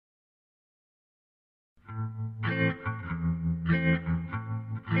People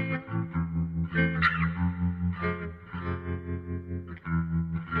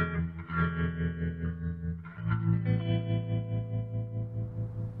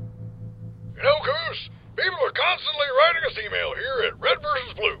are constantly writing us email here at Red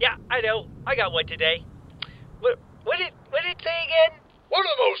vs. Blue. Yeah, I know. I got one today. What did it say again? One of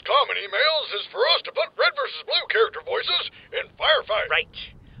the most common emails is for us to put Red vs. Blue character voices in Firefight. Right.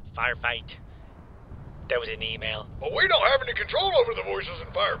 Firefight. That was an email. But we don't have any control over the voices in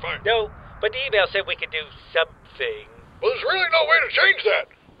Firefight. No, but the email said we could do something. Well, there's really no way to change that.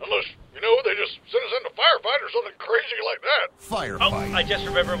 Unless, they just send us into Firefight or something crazy like that. Firefight. Oh, I just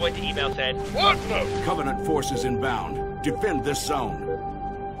remember what the email said. What? No. Covenant forces inbound. Defend this zone.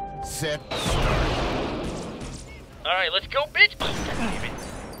 Set. Start. All right, let's go, bitch. Oh, God damn it.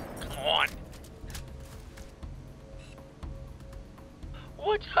 Come on.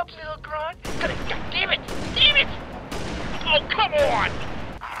 What's up, little grunt? God damn it. Damn it. Oh, come on.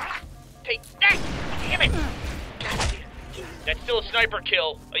 Take that. Damn it. God damn. That's still a sniper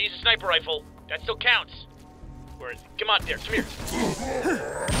kill. I use a sniper rifle. That still counts. Where is it? Come on, there. Come here.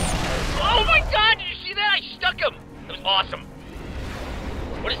 Oh, my God. Did you see that? I stuck him. That was awesome.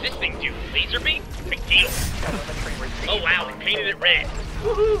 What does this thing do? Laser beam? Big deal. Oh, wow. They painted it red.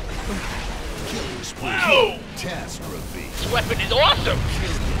 Woohoo. Whoa. This weapon is awesome.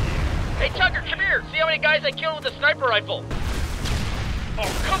 Hey, Tucker, come here. See how many guys I killed with a sniper rifle? Oh,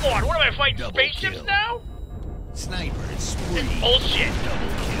 come on. What am I fighting? Double Spaceships kill. now? Sniper spree. This bullshit.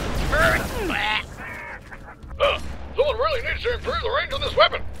 Someone really needs to improve the range on this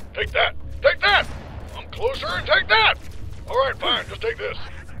weapon. Take that. Take that. I'm closer and take that. All right, fine. Just take this.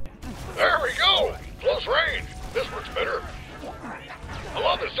 There we go. Close range. This works better. I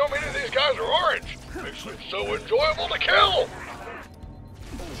love that so many of these guys are orange. Makes them so enjoyable to kill.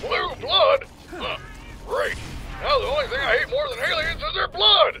 Blue blood? Great. Now the only thing I hate more than aliens is their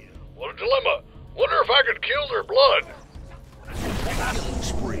blood. What a dilemma. Wonder if I could kill their blood. Killing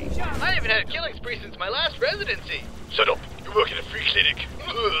spree. I haven't had a killing spree since my last residency. Shut up. You work in a free clinic.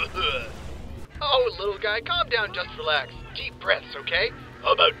 Oh, little guy, calm down, just relax. Deep breaths, okay?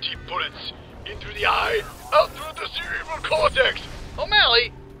 How about deep bullets? In through the eye, out through the cerebral cortex.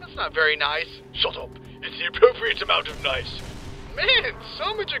 O'Malley, that's not very nice. Shut up. It's the appropriate amount of nice. Man,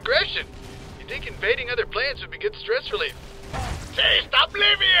 so much aggression. You think invading other planets would be good stress relief? Taste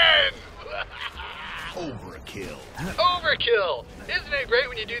oblivion! Overkill. Overkill! Isn't it great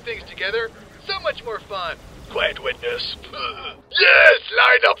when you do things together? So much more fun. Quiet witness. Yes,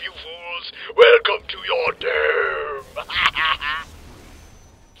 line up, you fools. Welcome to your doom.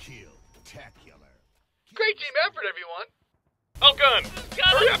 Kill-tacular. Great team effort, everyone. Oh, gun.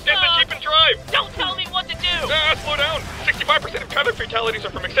 Hurry up, get the Jeep and drive. Don't tell me what to do! Slow down. 65% of combat fatalities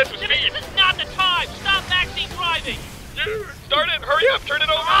are from excessive speed. This is not the time! Stop backseat driving! Start it. Hurry up. Turn it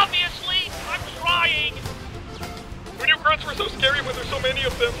over. Obviously, I'm trying! Who knew grunts were so scary when there's so many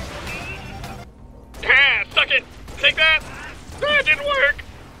of them? Suck it. Take that. That didn't work.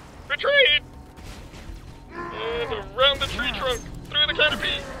 Retreat. And around the tree trunk. Through the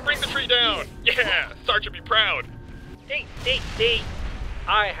canopy. Bring the tree down. Yeah. Sergeant be proud. Dee.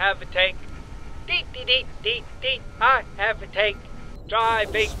 I have a tank. Dee. I have a tank.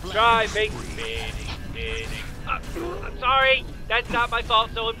 Driving. Bidding. I'm sorry. That's not my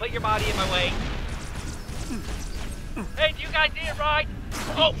fault, so put your body in my way. Hey, do you guys need a ride?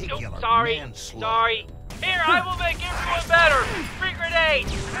 Oh, no, sorry. Here, I will make everyone better. Free grenade.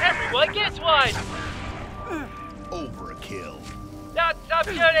 Everyone gets one. Overkill. Stop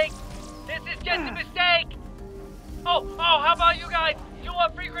shooting. This is just a mistake. Oh, how about you guys? You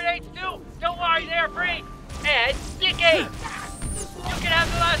want free grenades too? Don't worry, they're free. And Sticky. You can have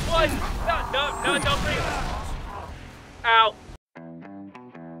the last one. No, don't bring it. Ow.